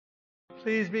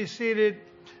Please be seated.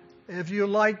 If you'd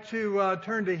like to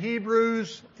turn to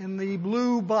Hebrews in the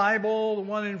blue Bible, the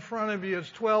one in front of you is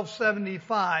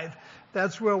 1275.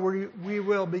 That's where we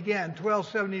will begin,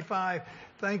 1275.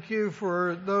 Thank you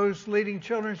for those leading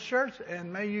Children's Church,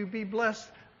 and may you be blessed,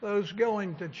 those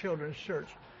going to Children's Church.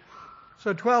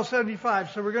 So 1275.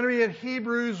 So we're going to be at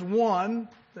Hebrews 1,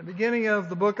 the beginning of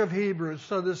the book of Hebrews.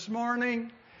 So this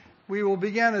morning we will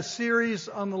begin a series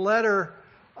on the letter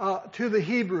to the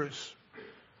Hebrews.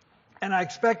 And I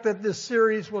expect that this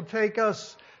series will take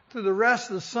us through the rest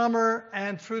of the summer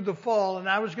and through the fall. And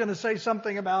I was going to say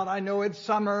something about, I know it's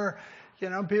summer,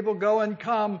 people go and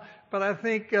come, but I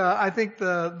think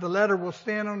the letter will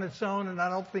stand on its own, and I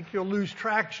don't think you'll lose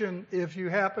traction if you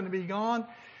happen to be gone.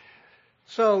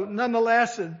 So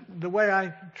nonetheless, the way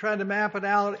I tried to map it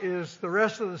out is the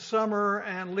rest of the summer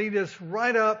and lead us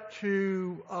right up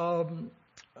to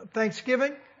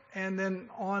Thanksgiving, and then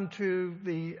on to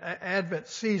the Advent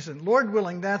season. Lord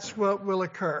willing, that's what will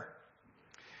occur.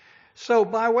 So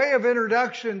by way of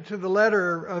introduction to the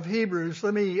letter of Hebrews,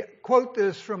 let me quote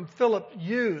this from Philip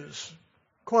Hughes.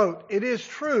 Quote, "It is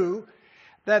true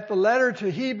that the letter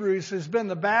to Hebrews has been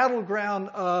the battleground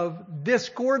of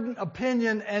discordant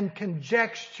opinion and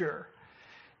conjecture.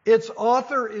 Its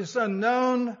author is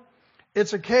unknown,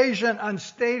 its occasion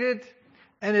unstated,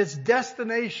 and its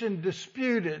destination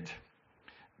disputed.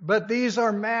 But these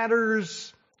are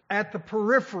matters at the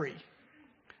periphery,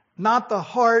 not the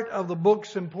heart of the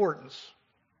book's importance.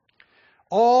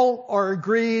 All are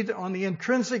agreed on the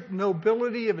intrinsic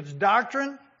nobility of its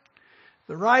doctrine.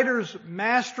 The writer's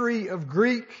mastery of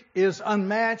Greek is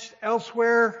unmatched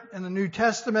elsewhere in the New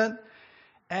Testament,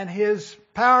 and his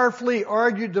powerfully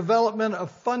argued development of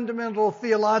fundamental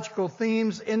theological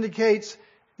themes indicates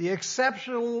the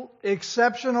exceptional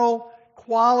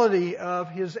quality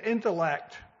of his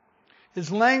intellect. His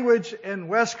language in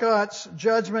Westcott's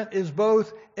judgment is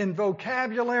both in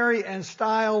vocabulary and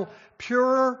style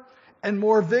purer and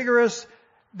more vigorous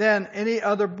than any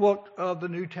other book of the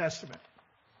New Testament.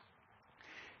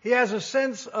 He has a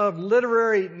sense of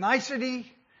literary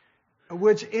nicety,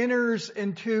 which enters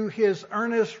into his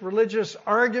earnest religious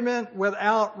argument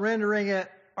without rendering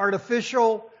it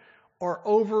artificial or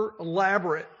over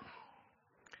elaborate.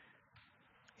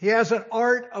 He has an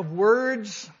art of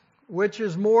words, which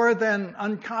is more than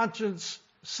unconscious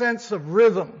sense of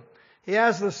rhythm. He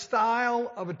has the style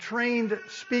of a trained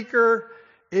speaker.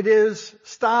 It is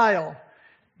style,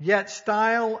 yet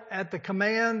style at the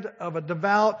command of a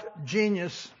devout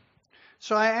genius.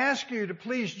 So I ask you to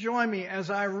please join me as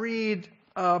I read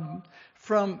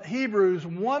from Hebrews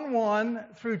 1:1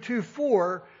 through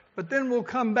 2:4, but then we'll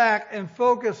come back and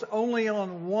focus only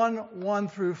on 1:1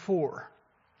 through 4.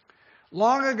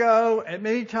 Long ago, at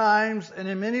many times and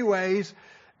in many ways,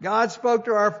 God spoke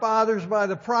to our fathers by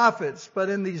the prophets, but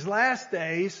in these last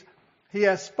days, He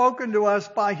has spoken to us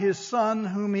by His Son,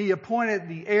 whom He appointed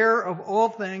the heir of all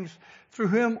things, through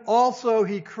whom also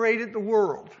He created the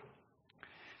world.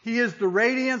 He is the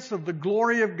radiance of the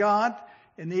glory of God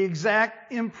and the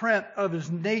exact imprint of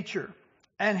His nature,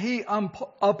 and He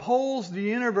upholds the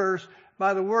universe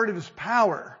by the word of His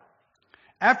power.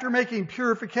 After making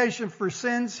purification for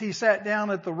sins, He sat down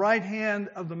at the right hand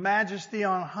of the Majesty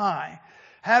on high,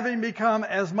 having become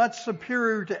as much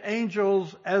superior to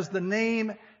angels as the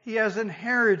name He has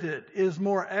inherited is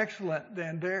more excellent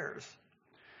than theirs.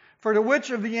 For to which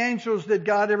of the angels did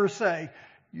God ever say,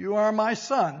 'You are my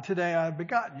son, today I have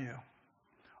begotten you'?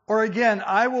 Or again,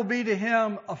 'I will be to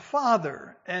him a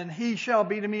father, and he shall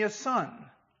be to me a son'?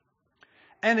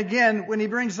 And again, when He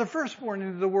brings the firstborn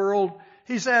into the world,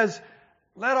 He says,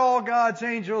 'Let all God's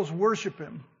angels worship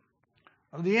Him.'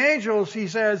 Of the angels, He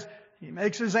says, 'He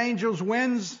makes His angels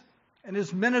winds and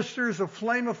His ministers a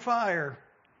flame of fire.'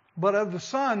 But of the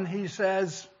Son, He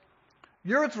says,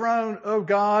 'Your throne, O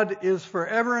God, is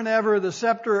forever and ever. The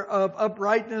scepter of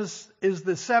uprightness is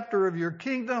the scepter of your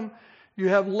kingdom. You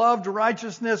have loved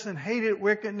righteousness and hated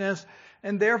wickedness.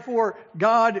 And therefore,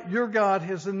 God, your God,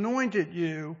 has anointed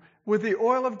you with the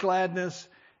oil of gladness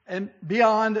and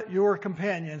beyond your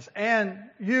companions. And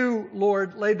you,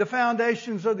 Lord, laid the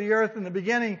foundations of the earth in the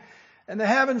beginning, and the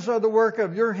heavens are the work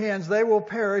of your hands. They will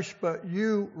perish, but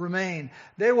you remain.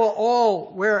 They will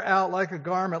all wear out like a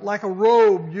garment. Like a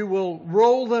robe, you will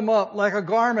roll them up. Like a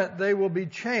garment, they will be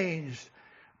changed.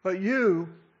 But you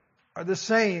are the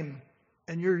same,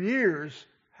 and your years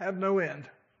have no end.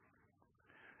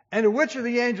 And to which of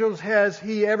the angels has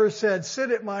He ever said,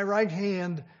 'Sit at my right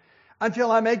hand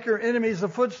until I make your enemies a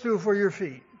footstool for your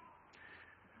feet'?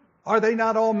 Are they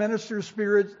not all ministering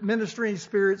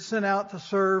spirits sent out to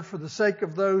serve for the sake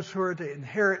of those who are to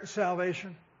inherit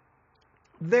salvation?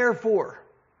 Therefore,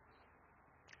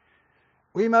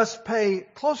 we must pay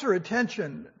closer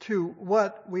attention to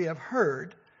what we have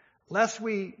heard, lest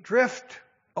we drift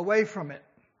away from it.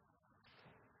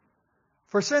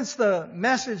 For since the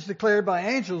message declared by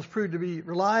angels proved to be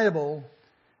reliable,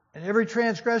 and every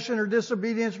transgression or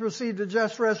disobedience received a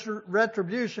just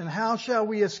retribution, how shall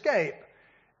we escape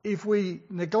if we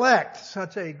neglect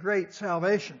such a great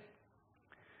salvation?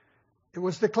 It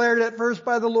was declared at first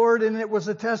by the Lord, and it was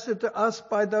attested to us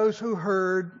by those who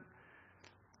heard,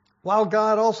 while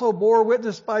God also bore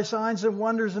witness by signs and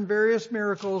wonders and various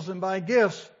miracles and by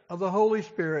gifts of the Holy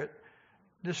Spirit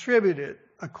distributed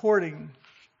according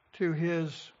to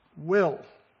His will.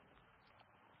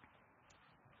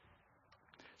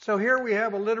 So here we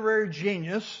have a literary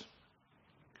genius,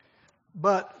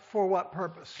 but for what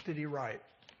purpose did he write?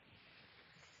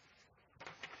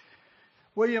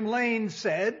 William Lane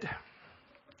said,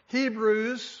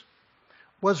 Hebrews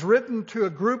was written to a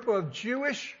group of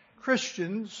Jewish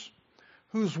Christians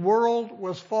whose world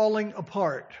was falling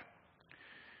apart.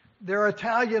 Their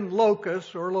Italian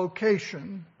locus or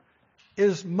location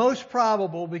is most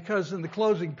probable because in the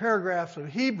closing paragraphs of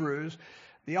Hebrews,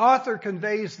 the author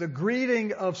conveys the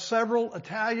greeting of several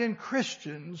Italian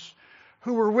Christians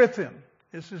who were with him.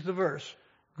 This is the verse.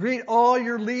 Greet all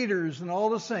your leaders and all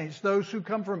the saints. Those who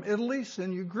come from Italy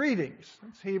send you greetings.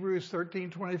 That's Hebrews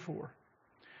 13:24.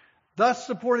 Thus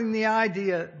supporting the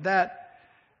idea that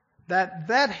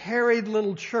harried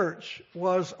little church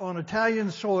was on Italian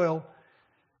soil,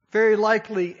 very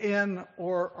likely in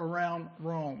or around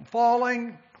Rome.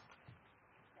 Falling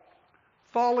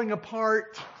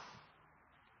apart,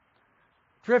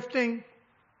 drifting.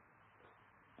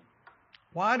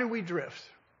 Why do we drift?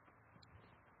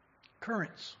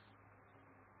 Currents.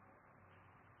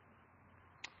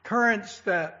 Currents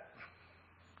that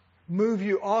move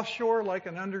you offshore like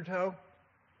an undertow.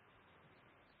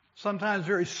 Sometimes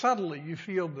very subtly you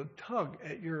feel the tug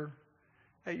at your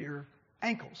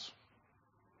ankles.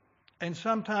 And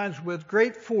sometimes with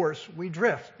great force we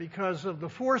drift because of the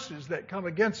forces that come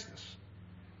against us,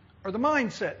 or the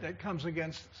mindset that comes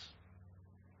against us.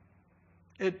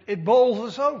 It bowls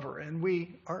us over and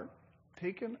we are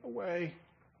taken away.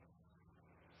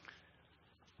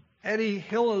 Etty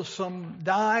Hillesum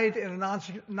died in a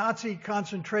Nazi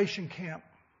concentration camp.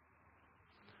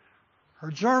 Her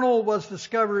journal was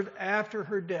discovered after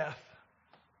her death.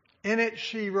 In it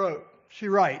she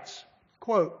writes,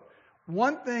 quote,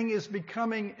 "One thing is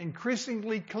becoming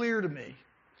increasingly clear to me,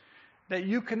 that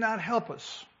you cannot help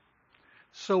us,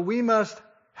 so we must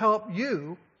help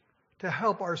you to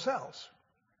help ourselves.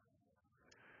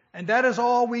 And that is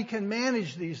all we can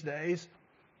manage these days,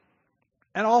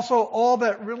 and also all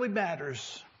that really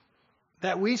matters,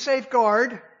 that we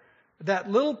safeguard that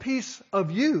little piece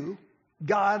of you,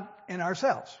 God, and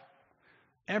ourselves.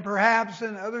 And perhaps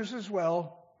in others as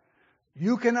well.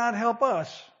 You cannot help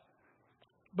us,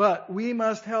 but we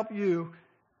must help you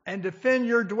and defend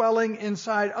your dwelling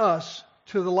inside us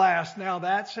to the last." Now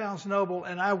that sounds noble,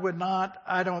 and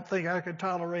I don't think I could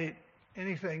tolerate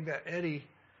anything that Etty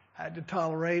had to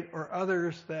tolerate, or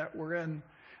others that were in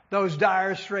those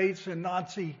dire straits in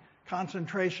Nazi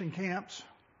concentration camps.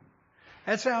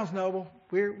 That sounds noble.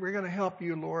 We're going to help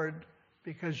you, Lord,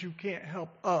 because you can't help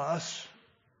us.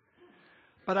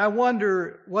 But I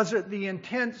wonder, was it the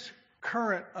intense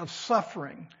current of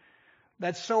suffering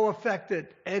that so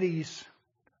affected Etty's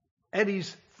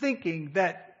thinking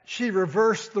that she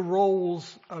reversed the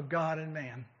roles of God and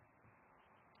man?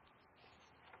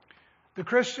 The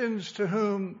Christians to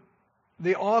whom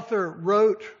the author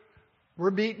wrote were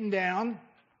beaten down,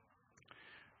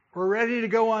 were ready to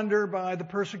go under by the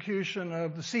persecution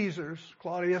of the Caesars,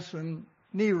 Claudius and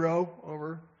Nero,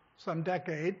 over some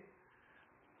decade.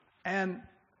 And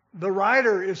the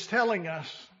writer is telling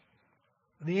us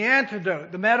the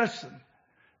antidote, the medicine,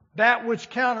 that which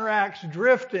counteracts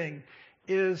drifting,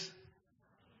 is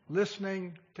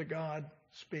listening to God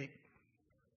speak.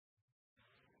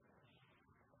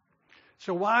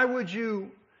 So why would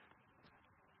you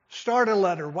start a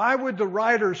letter? Why would the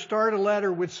writer start a letter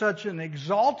with such an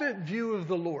exalted view of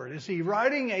the Lord? Is he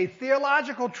writing a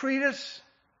theological treatise?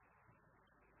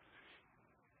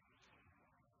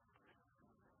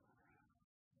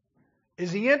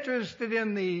 Is he interested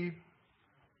in the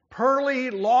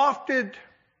pearly, lofted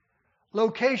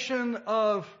location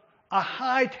of a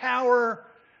high tower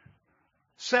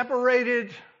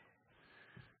separated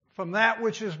from that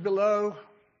which is below?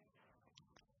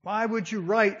 Why would you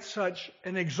write such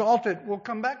an exalted, we'll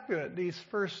come back to it, these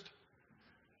first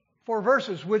 4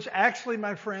 verses, which actually,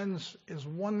 my friends, is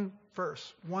one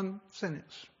verse, one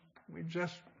sentence. We've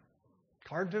just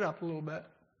carved it up a little bit.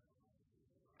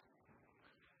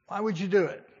 Why would you do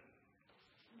it?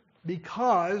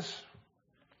 because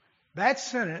that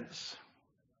sentence,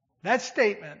 that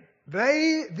statement,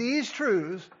 these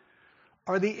truths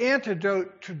are the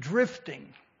antidote to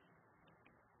drifting.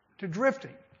 To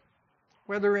drifting.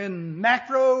 Whether in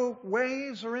macro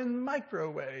ways or in micro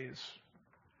ways.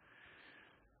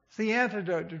 It's the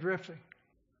antidote to drifting.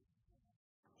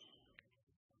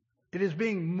 It is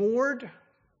being moored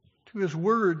to his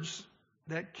words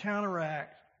that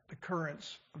counteract the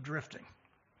currents of drifting.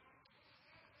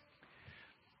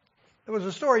 There was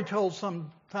a story told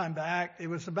some time back. It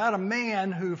was about a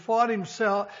man who fought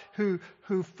himself,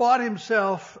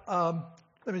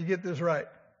 let me get this right.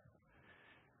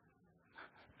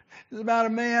 It was about a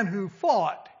man who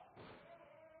fought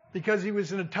because he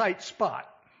was in a tight spot.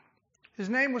 His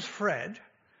name was Fred,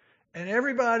 and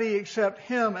everybody except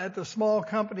him at the small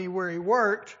company where he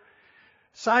worked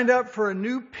signed up for a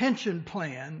new pension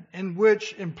plan in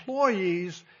which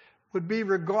employees would be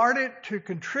regarded to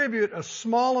contribute a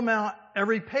small amount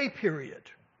every pay period.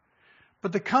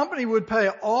 But the company would pay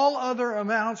all other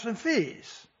amounts and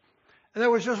fees. And there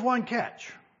was just one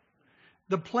catch.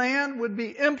 The plan would be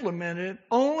implemented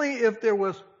only if there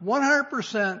was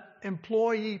 100%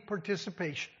 employee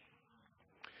participation.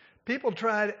 People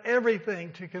tried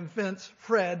everything to convince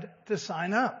Fred to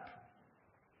sign up.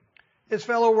 His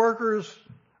fellow workers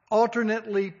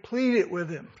alternately pleaded with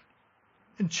him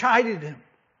and chided him.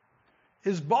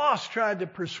 His boss tried to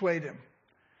persuade him,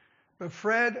 but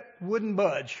Fred wouldn't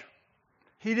budge.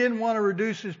 He didn't want to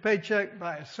reduce his paycheck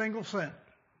by a single cent.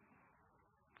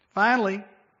 Finally,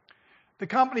 the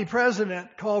company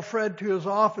president called Fred to his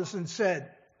office and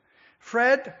said,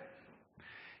 "Fred,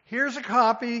 here's a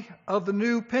copy of the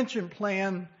new pension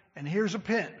plan and here's a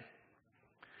pen.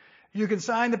 You can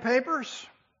sign the papers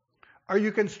or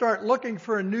you can start looking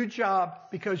for a new job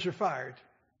because you're fired."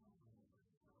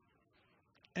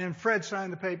 And Fred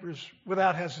signed the papers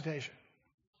without hesitation.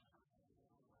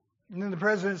 And then the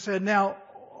president said, "Now,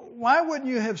 why wouldn't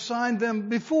you have signed them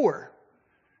before?"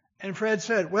 And Fred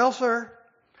said, "Well, sir,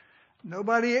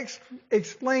 nobody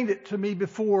explained it to me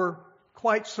before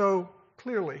quite so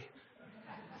clearly."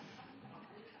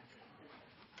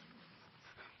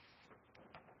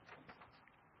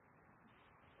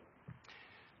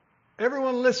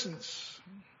 Everyone listens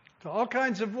to all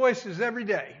kinds of voices every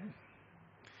day.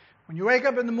 When you wake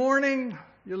up in the morning,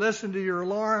 you listen to your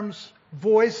alarm's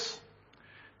voice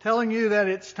telling you that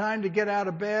it's time to get out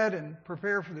of bed and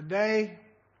prepare for the day.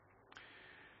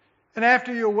 And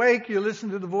after you awake, you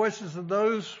listen to the voices of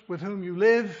those with whom you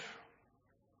live.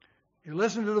 You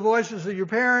listen to the voices of your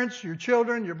parents, your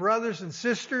children, your brothers and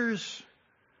sisters,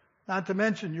 not to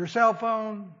mention your cell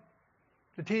phone,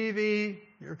 the TV,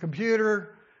 your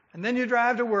computer, and then you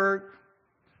drive to work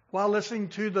while listening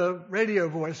to the radio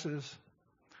voices.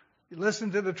 You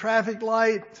listen to the traffic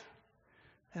light,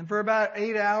 and for about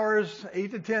 8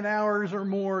 to 10 hours or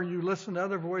more, you listen to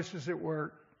other voices at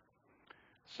work.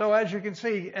 So as you can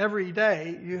see, every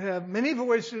day you have many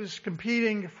voices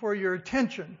competing for your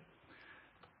attention.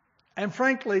 And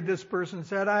frankly, this person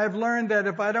said, "I have learned that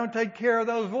if I don't take care of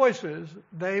those voices,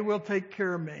 they will take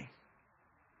care of me."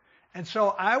 And so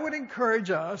I would encourage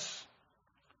us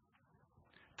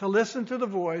to listen to the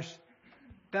voice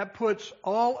that puts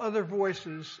all other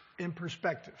voices in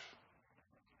perspective.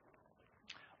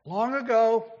 Long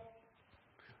ago,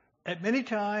 at many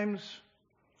times,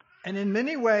 and in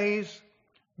many ways,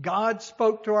 God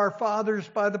spoke to our fathers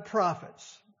by the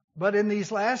prophets. But in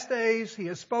these last days, He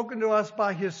has spoken to us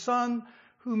by His Son,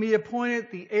 whom He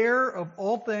appointed the heir of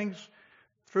all things,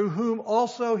 through whom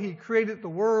also He created the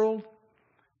world.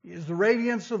 He is the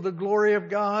radiance of the glory of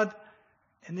God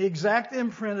and the exact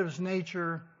imprint of His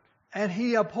nature, and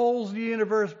He upholds the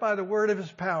universe by the word of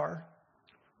His power.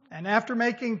 And after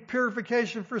making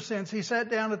purification for sins, He sat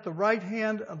down at the right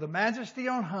hand of the Majesty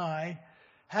on high,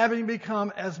 having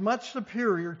become as much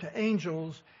superior to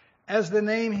angels as the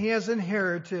name He has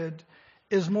inherited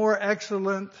is more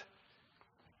excellent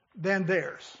than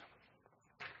theirs.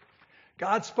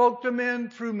 God spoke to men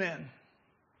through men.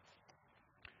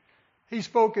 He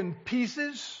spoke in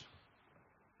pieces.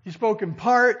 He spoke in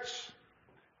parts.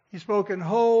 He spoke in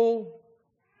whole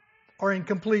or in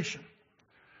completion.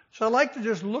 So I'd like to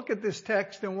just look at this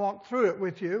text and walk through it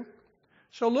with you.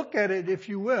 So look at it, if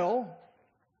you will,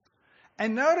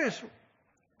 and notice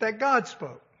that God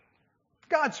spoke.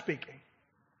 God speaking.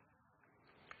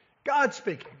 God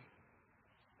speaking.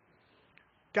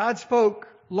 God spoke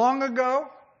long ago,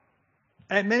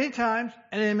 at many times,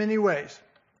 and in many ways.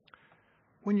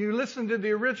 When you listen to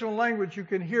the original language, you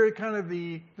can hear kind of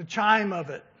the chime of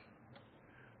it.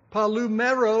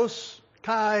 Palumeros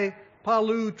kai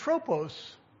palutropos.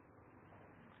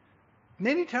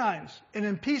 many times and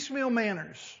in piecemeal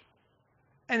manners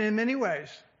and in many ways.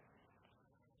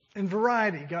 In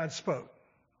variety, God spoke.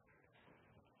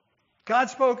 God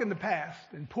spoke in the past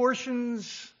in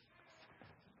portions,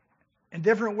 in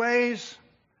different ways.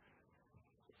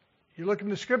 You look in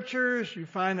the scriptures, you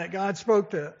find that God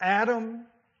spoke to Adam.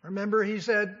 Remember, he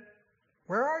said,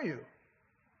 "Where are you?"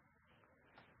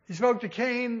 He spoke to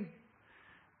Cain,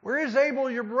 "Where is Abel,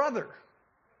 your brother?"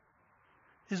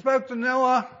 He spoke to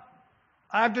Noah,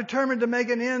 "I've determined to make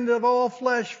an end of all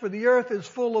flesh, for the earth is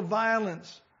full of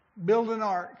violence. Build an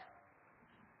ark."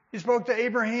 He spoke to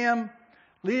Abraham,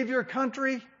 "Leave your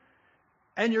country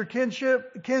and your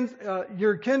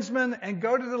your kinsmen, and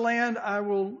go to the land I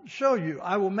will show you.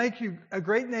 I will make you a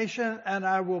great nation, and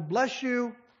I will bless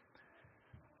you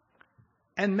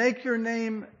and make your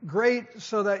name great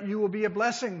so that you will be a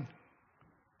blessing.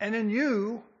 And in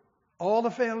you, all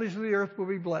the families of the earth will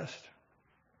be blessed."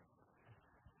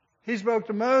 He spoke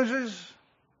to Moses.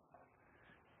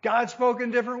 God spoke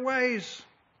in different ways,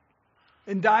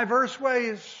 in diverse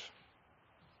ways.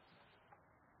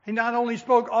 He not only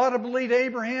spoke audibly to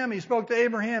Abraham, he spoke to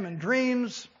Abraham in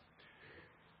dreams.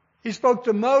 He spoke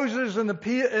to Moses and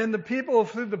the people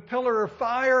through the pillar of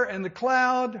fire and the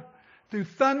cloud, through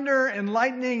thunder and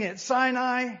lightning at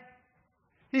Sinai.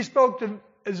 He spoke to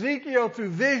Ezekiel through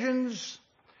visions.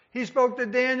 He spoke to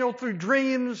Daniel through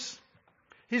dreams.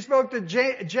 He spoke to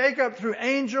Jacob through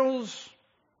angels.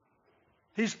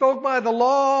 He spoke by the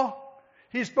law.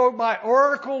 He spoke by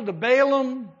oracle to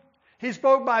Balaam. He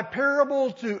spoke by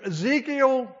parable to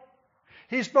Ezekiel.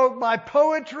 He spoke by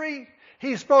poetry.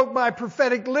 He spoke by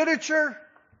prophetic literature.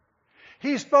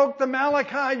 He spoke to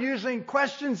Malachi using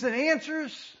questions and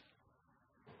answers.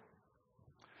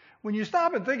 When you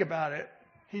stop and think about it,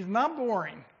 he's not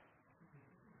boring.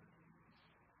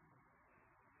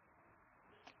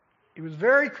 He was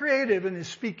very creative in his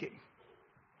speaking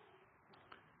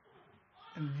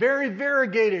and very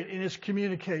variegated in his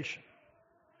communication.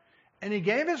 And he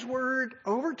gave his word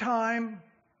over time,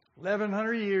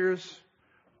 1,100 years,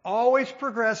 always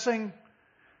progressing,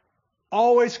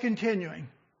 always continuing.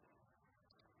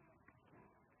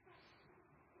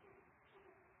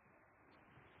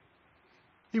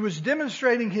 He was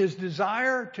demonstrating his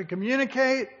desire to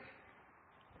communicate,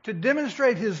 to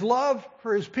demonstrate his love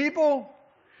for his people,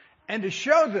 and to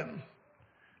show them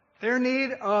their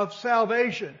need of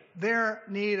salvation, their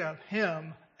need of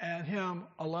him and him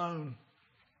alone.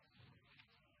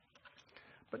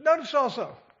 But notice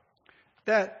also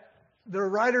that the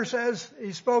writer says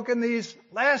he spoke in these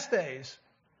last days.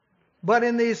 But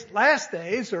in these last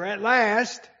days, or at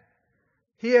last,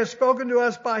 he has spoken to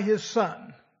us by his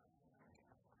Son.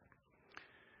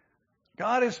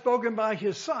 God has spoken by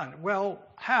his Son. Well,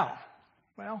 how?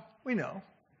 Well, we know.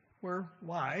 We're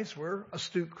wise. We're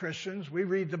astute Christians. We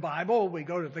read the Bible. We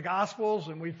go to the Gospels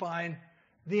and we find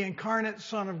the incarnate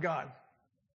Son of God.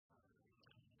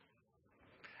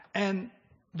 And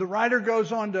the writer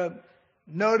goes on to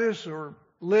notice or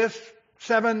list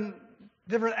 7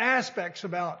 different aspects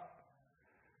about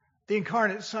the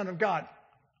incarnate Son of God.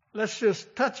 Let's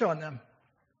just touch on them.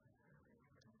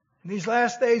 In these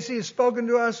last days, he has spoken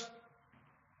to us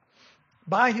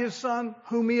by his Son,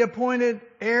 whom he appointed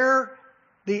heir,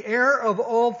 the heir of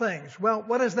all things. Well,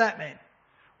 what does that mean?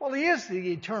 Well, he is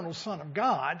the eternal Son of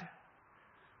God,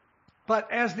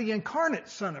 but as the incarnate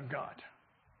Son of God.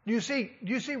 Do you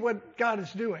see what God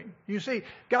is doing? You see,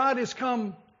 God has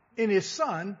come in his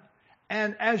Son,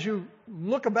 and as you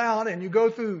look about and you go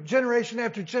through generation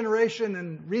after generation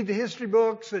and read the history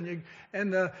books and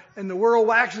the world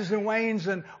waxes and wanes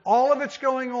and all of it's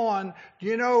going on, do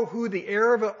you know who the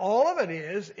heir of it, all of it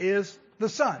is the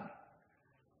Son.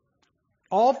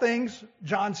 All things,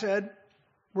 John said,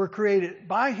 were created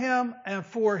by him and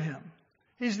for him.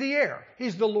 He's the heir.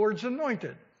 He's the Lord's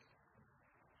anointed,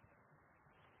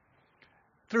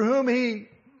 through whom he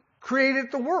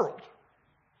created the world.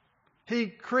 He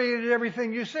created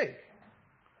everything you see.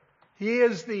 He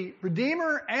is the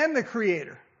Redeemer and the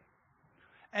Creator.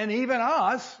 And even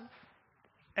us,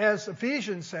 as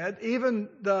Ephesians said, even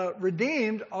the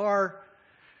redeemed are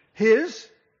his.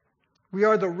 We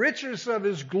are the riches of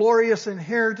his glorious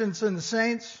inheritance in the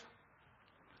saints.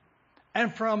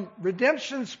 And from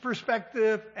redemption's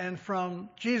perspective and from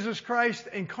Jesus Christ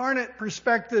incarnate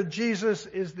perspective, Jesus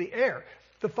is the heir.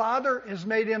 The Father has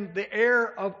made him the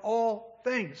heir of all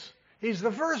things. He's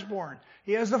the firstborn.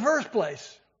 He has the first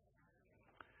place.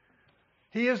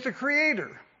 He is the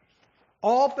creator.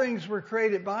 All things were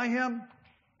created by him,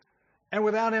 and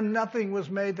without him nothing was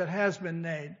made that has been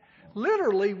made.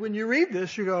 Literally, when you read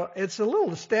this, you go, it's a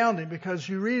little astounding because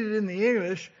you read it in the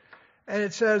English, and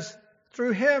it says,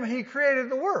 through him he created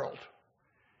the world.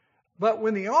 But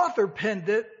when the author penned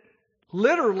it,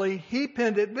 literally, he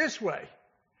penned it this way: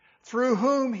 through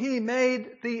whom he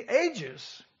made the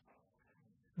ages,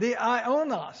 the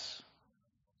Ionos.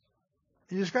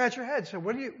 You scratch your head. So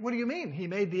what do you mean he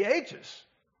made the ages?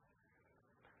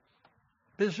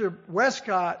 Bishop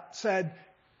Westcott said,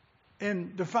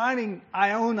 in defining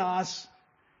Ionos,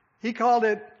 he called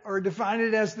it, or defined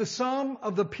it as the sum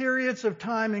of the periods of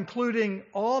time, including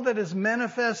all that is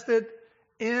manifested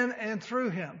in and through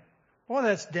him. Boy,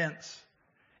 that's dense.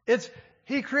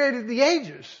 He created the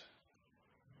ages.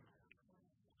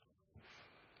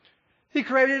 He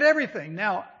created everything.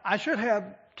 Now, I should have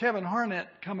Kevin Harnett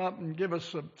come up and give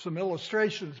us some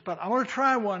illustrations, but I want to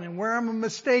try one, and where I'm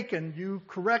mistaken, you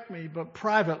correct me, but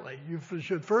privately. You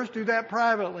should first do that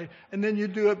privately, and then you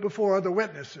do it before other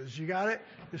witnesses. You got it?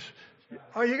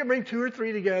 Or you can bring 2 or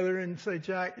 3 together and say,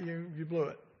 Jack, you blew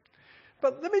it.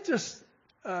 But let me just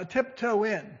tiptoe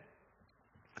in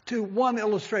to one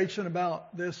illustration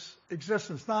about this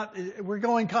existence. We're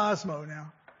going Cosmo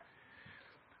now.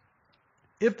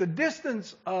 If the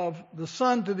distance of the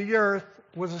sun to the earth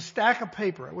was a stack of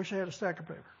paper, I wish I had a stack of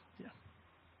paper. Yeah,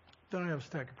 don't have a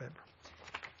stack of paper.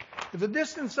 If the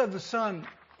distance of the sun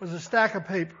was a stack of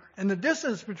paper, and the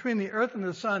distance between the earth and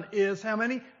the sun is how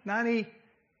many?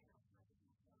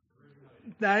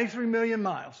 93 million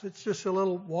miles. It's just a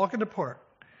little walk in the park.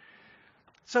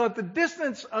 So if the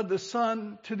distance of the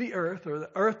sun to the earth, or the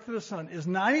earth to the sun, is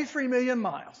 93 million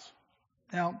miles,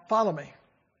 now follow me.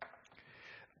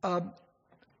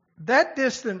 That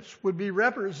distance would be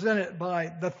represented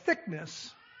by the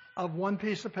thickness of one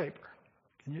piece of paper.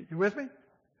 You with me?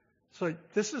 So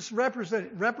this is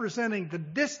representing the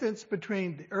distance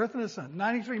between the earth and the sun.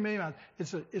 93 million miles.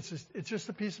 It's just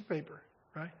a piece of paper,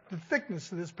 right? The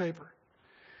thickness of this paper.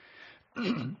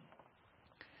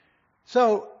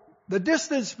 So the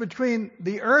distance between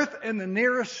the earth and the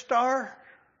nearest star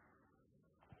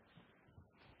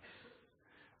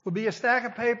would be a stack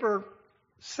of paper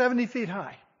 70 feet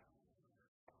high.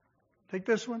 Take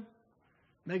this one,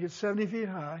 make it 70 feet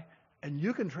high, and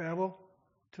you can travel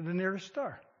to the nearest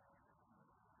star.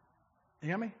 You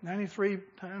got me? 93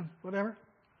 times whatever.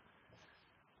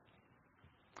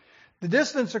 The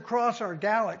distance across our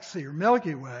galaxy, or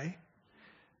Milky Way,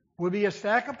 would be a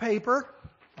stack of paper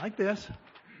like this,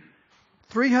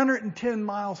 310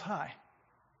 miles high.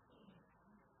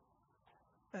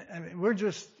 I mean, we're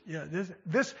just,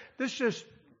 this just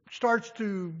starts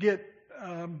to get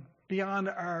beyond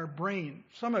our brain.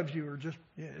 Some of you are just,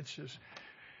 it's just,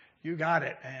 you got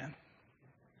it, man.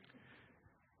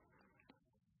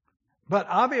 But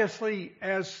obviously,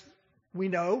 as we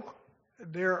know,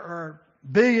 there are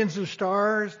billions of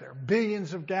stars, there are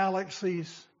billions of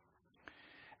galaxies,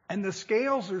 and the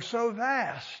scales are so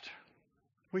vast,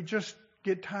 we just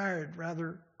get tired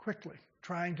rather quickly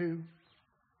trying to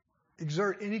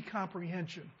exert any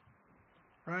comprehension,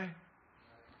 right?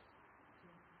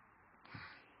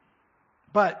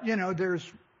 But, there's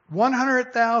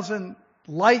 100,000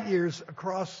 light years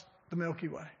across the Milky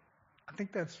Way. I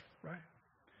think that's right.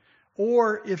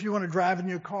 Or if you want to drive in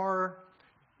your car,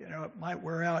 it might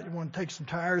wear out, you want to take some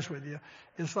tires with you,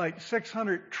 it's like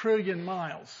 600 trillion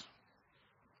miles.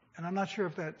 And I'm not sure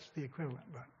if that's the equivalent,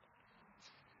 but.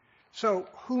 So,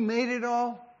 who made it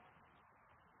all?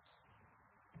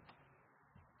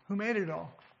 Who made it all?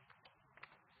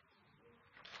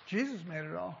 Jesus made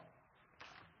it all.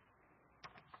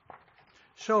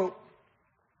 So,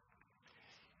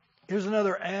 here's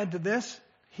another add to this.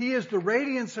 He is the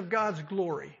radiance of God's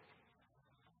glory.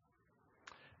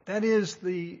 That is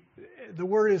the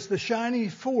word is the shining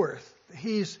forth.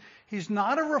 He's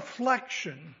not a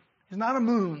reflection. He's not a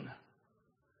moon.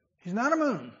 He's not a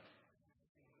moon.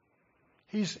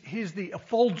 He's the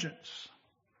effulgence.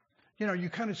 You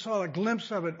kind of saw a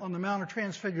glimpse of it on the Mount of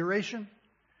Transfiguration,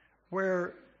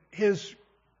 where he's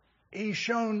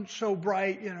shone so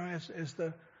bright, as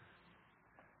the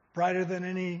brighter than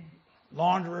any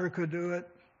launderer could do it.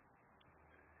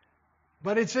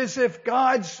 But it's as if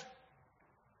God's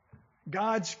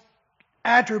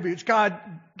attributes,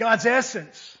 God's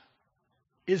essence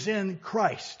is in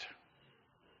Christ.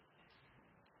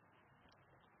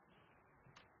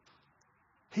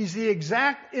 He's the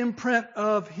exact imprint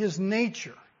of his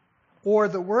nature, or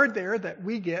the word there that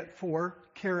we get for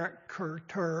character.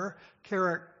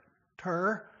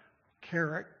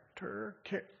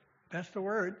 That's the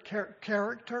word,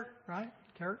 character, right?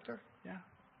 Character, yeah.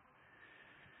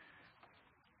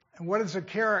 And what is a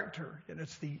character?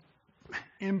 It's the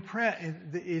imprint.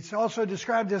 It's also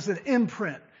described as an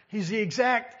imprint. He's the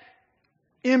exact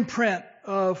imprint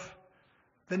of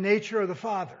the nature of the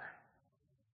Father.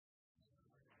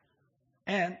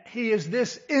 And He is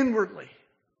this inwardly.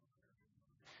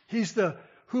 He's the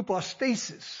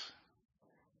hypostasis.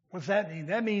 What's that mean?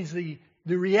 That means the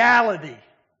reality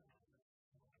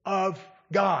of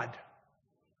God.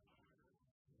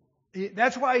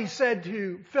 That's why He said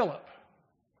to Philip,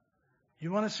 you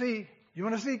want to see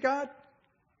God?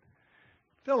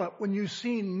 Philip, when you've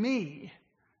seen me,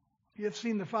 you have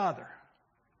seen the Father.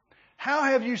 How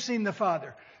have you seen the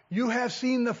Father? You have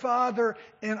seen the Father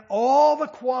in all the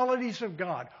qualities of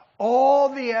God, all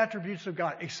the attributes of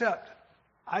God, except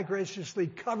I graciously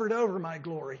covered over my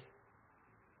glory.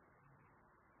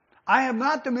 I am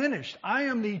not diminished. I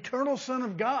am the eternal Son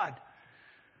of God.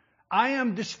 I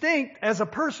am distinct as a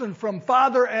person from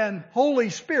Father and Holy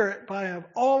Spirit, but I have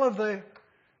all of the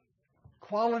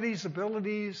qualities,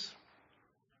 abilities,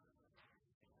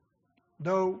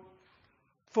 though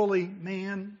fully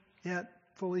man, yet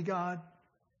fully God.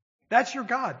 That's your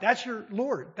God. That's your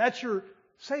Lord. That's your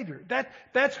Savior.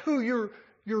 That's who your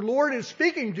Lord is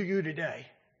speaking to you today.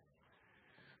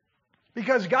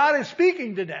 Because God is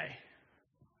speaking today.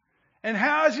 And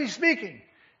how is He speaking?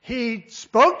 He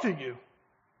spoke to you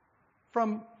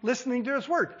from listening to His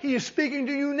Word. He is speaking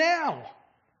to you now.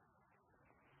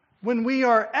 When we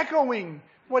are echoing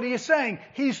what He is saying,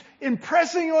 He's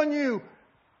impressing on you,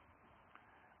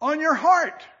 on your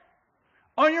heart,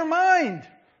 on your mind.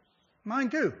 Mine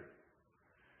too.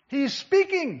 He's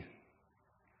speaking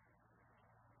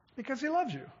because He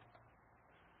loves you.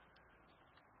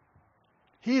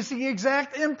 He's the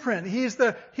exact imprint. He's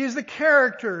the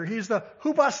character. He's the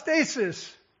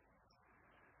hypostasis.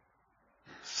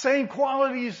 Same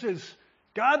qualities as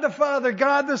God the Father,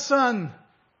 God the Son.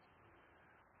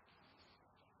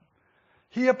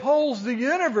 He upholds the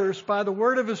universe by the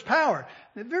word of His power.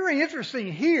 And very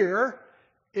interesting here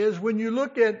is when you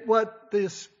look at what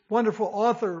this wonderful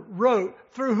author wrote,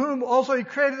 through whom also He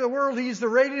created the world. He's the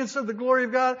radiance of the glory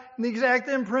of God and the exact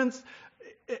imprint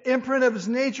of His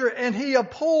nature, and He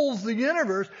upholds the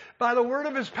universe by the word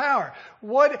of His power.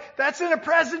 That's in a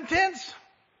present tense.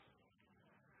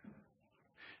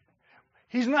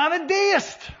 He's not a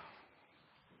deist.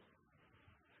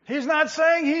 He's not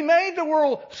saying He made the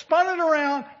world, spun it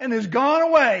around, and has gone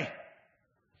away.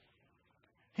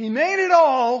 He made it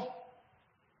all,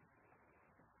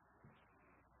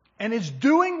 and it's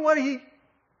doing what He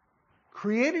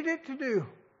created it to do.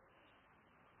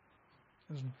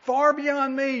 It's far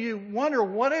beyond me. You wonder,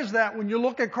 what is that when you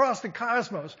look across the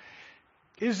cosmos?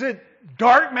 Is it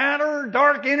dark matter,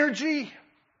 dark energy?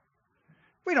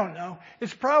 We don't know.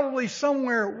 It's probably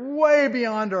somewhere way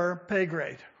beyond our pay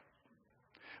grade.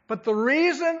 But the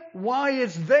reason why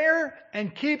it's there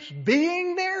and keeps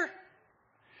being there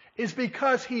is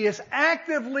because He is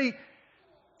actively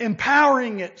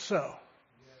empowering it so.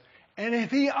 And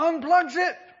if He unplugs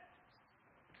it,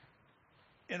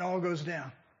 it all goes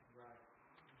down.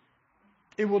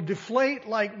 It will deflate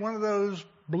like one of those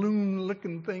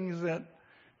balloon-looking things that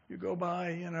you go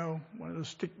by, one of those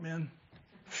stick men.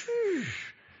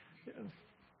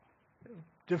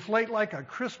 Deflate like a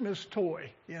Christmas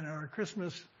toy, a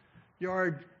Christmas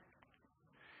yard.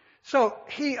 So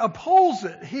He upholds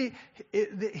it.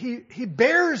 He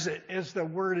bears it, as the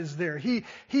word is there. He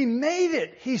made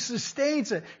it. He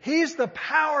sustains it. He's the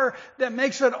power that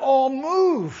makes it all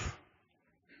move.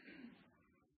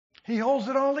 He holds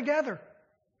it all together.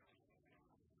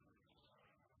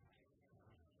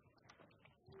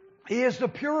 He is the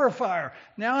purifier.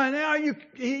 Now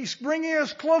He's bringing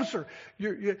us closer.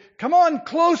 Come on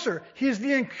closer. He's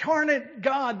the incarnate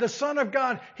God, the Son of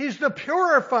God. He's the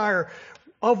purifier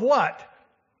of what?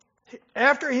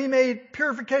 After He made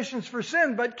purifications for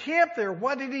sin, but camped there,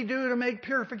 what did He do to make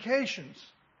purifications?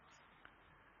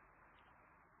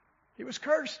 He was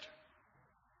cursed.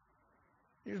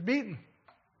 He was beaten.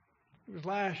 He was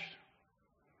lashed.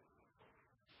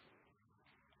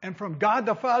 And from God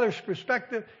the Father's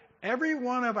perspective, every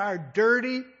one of our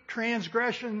dirty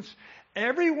transgressions,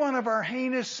 every one of our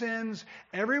heinous sins,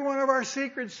 every one of our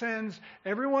secret sins,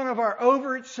 every one of our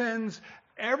overt sins,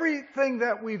 everything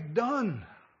that we've done,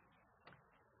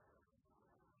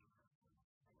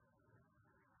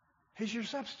 He's your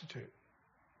substitute.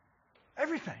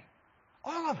 Everything.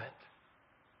 All of it.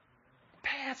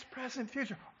 Past, present,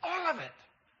 future. All of it.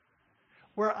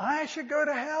 Where I should go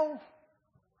to hell,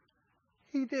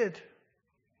 He did.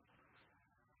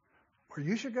 Where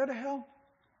you should go to hell,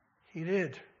 He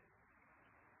did.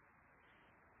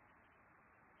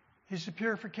 He's the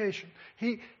purification.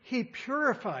 He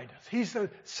purified us. He's the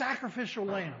sacrificial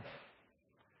lamb.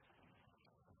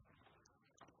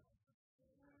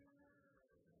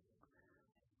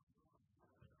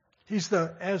 He's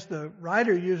as the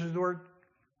writer uses the word,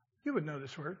 you would know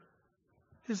this word.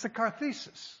 He's the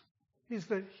catharsis.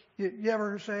 You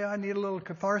ever say, I need a little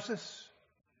catharsis?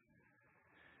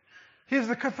 He's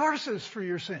the catharsis for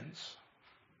your sins.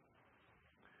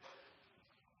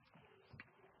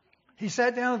 He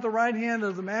sat down at the right hand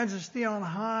of the Majesty on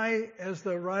high, as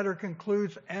the writer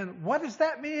concludes. And what does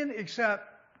that mean? Except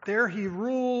there he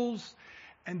rules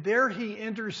and there he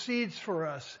intercedes for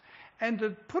us. And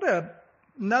to put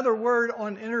another word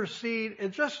on intercede,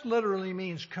 it just literally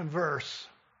means converse.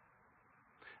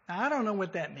 Now, I don't know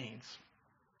what that means.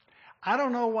 I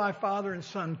don't know why father and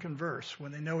son converse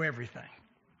when they know everything.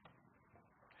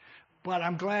 But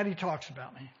I'm glad he talks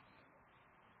about me.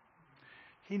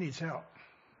 He needs help.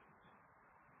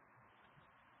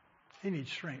 He needs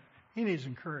strength. He needs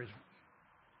encouragement.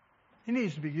 He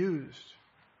needs to be used.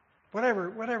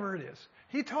 Whatever it is.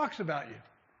 He talks about you.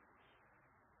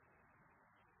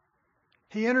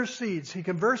 He intercedes. He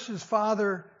converses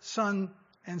Father, Son,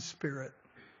 and Spirit.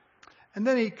 And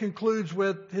then he concludes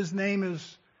with, his name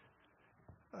is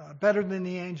better than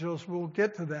the angels. We'll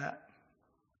get to that.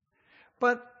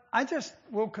 But I just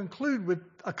will conclude with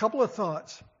a couple of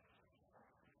thoughts.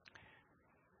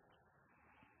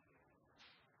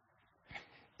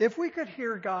 If we could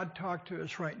hear God talk to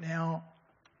us right now,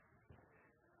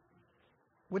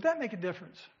 would that make a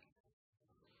difference?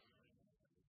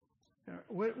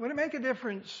 Would it make a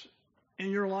difference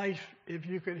in your life if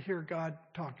you could hear God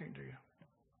talking to you?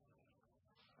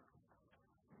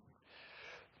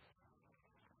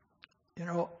 You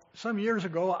know, some years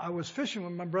ago, I was fishing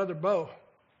with my brother Bo.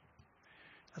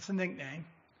 That's a nickname.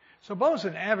 So Bo's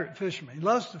an avid fisherman. He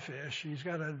loves to fish. He's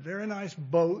got a very nice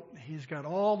boat. He's got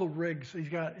all the rigs. He's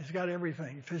got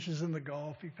everything. He fishes in the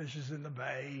Gulf. He fishes in the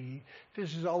Bay. He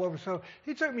fishes all over. So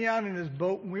he took me out in his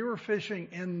boat, and we were fishing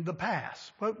in the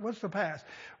pass. What's the pass?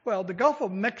 Well, the Gulf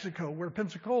of Mexico, where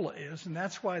Pensacola is, and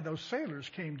that's why those sailors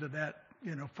came to that,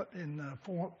 in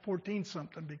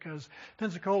 14-something, because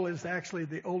Pensacola is actually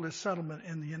the oldest settlement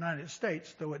in the United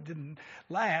States, though it didn't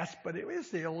last, but it is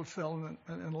the oldest settlement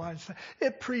in the United States.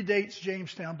 It predates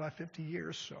Jamestown by 50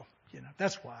 years, so,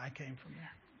 that's why I came from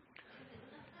there.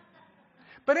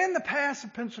 But in the pass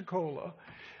of Pensacola,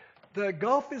 the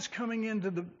Gulf is coming into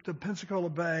the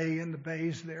Pensacola Bay and the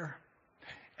bays there.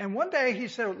 And one day he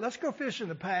said, let's go fish in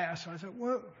the pass. I said,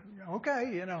 well,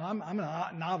 okay, I'm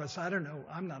a novice. I don't know.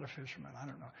 I'm not a fisherman. I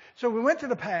don't know. So we went to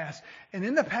the pass. And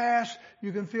in the pass,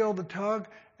 you can feel the tug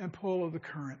and pull of the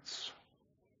currents.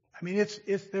 I mean,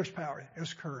 there's power.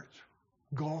 There's currents.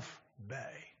 Gulf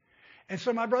Bay. And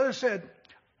so my brother said,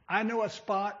 I know a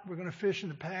spot. We're going to fish in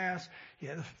the pass. He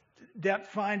had a depth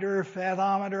finder,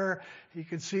 fathometer. He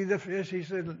could see the fish. He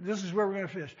said, this is where we're going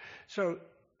to fish. So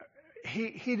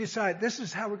he decided, this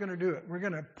is how we're going to do it. We're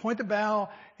going to point the bow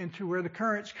into where the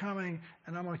current's coming,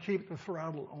 and I'm going to keep the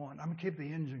throttle on. I'm going to keep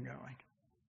the engine going.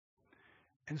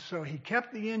 And so he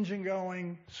kept the engine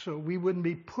going so we wouldn't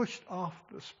be pushed off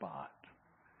the spot.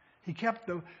 He kept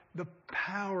the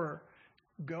power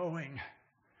going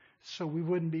so we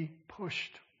wouldn't be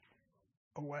pushed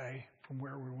away from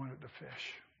where we wanted to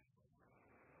fish.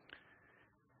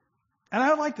 And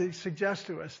I'd like to suggest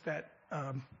to us that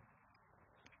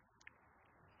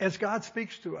as God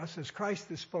speaks to us, as Christ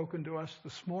has spoken to us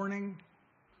this morning,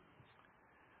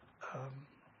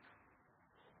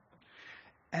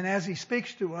 and as he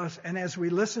speaks to us, and as we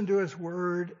listen to his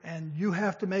word, and you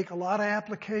have to make a lot of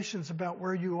applications about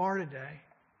where you are today,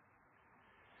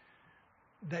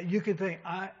 that you can think,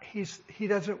 he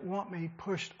doesn't want me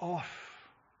pushed off.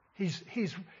 He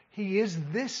is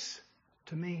this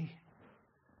to me.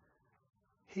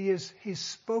 He's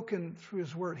spoken through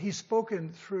his word. He's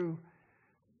spoken through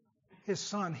his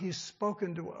Son. He's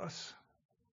spoken to us.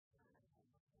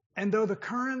 And though the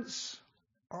currents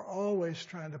are always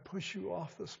trying to push you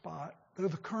off the spot, though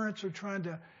the currents are trying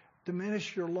to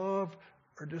diminish your love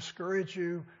or discourage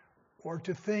you or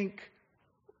to think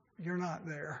you're not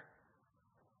there,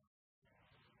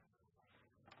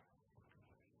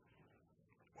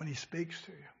 when he speaks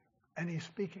to you, and he's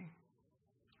speaking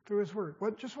through his word,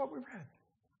 just what we read,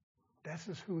 that's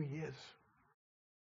just who he is.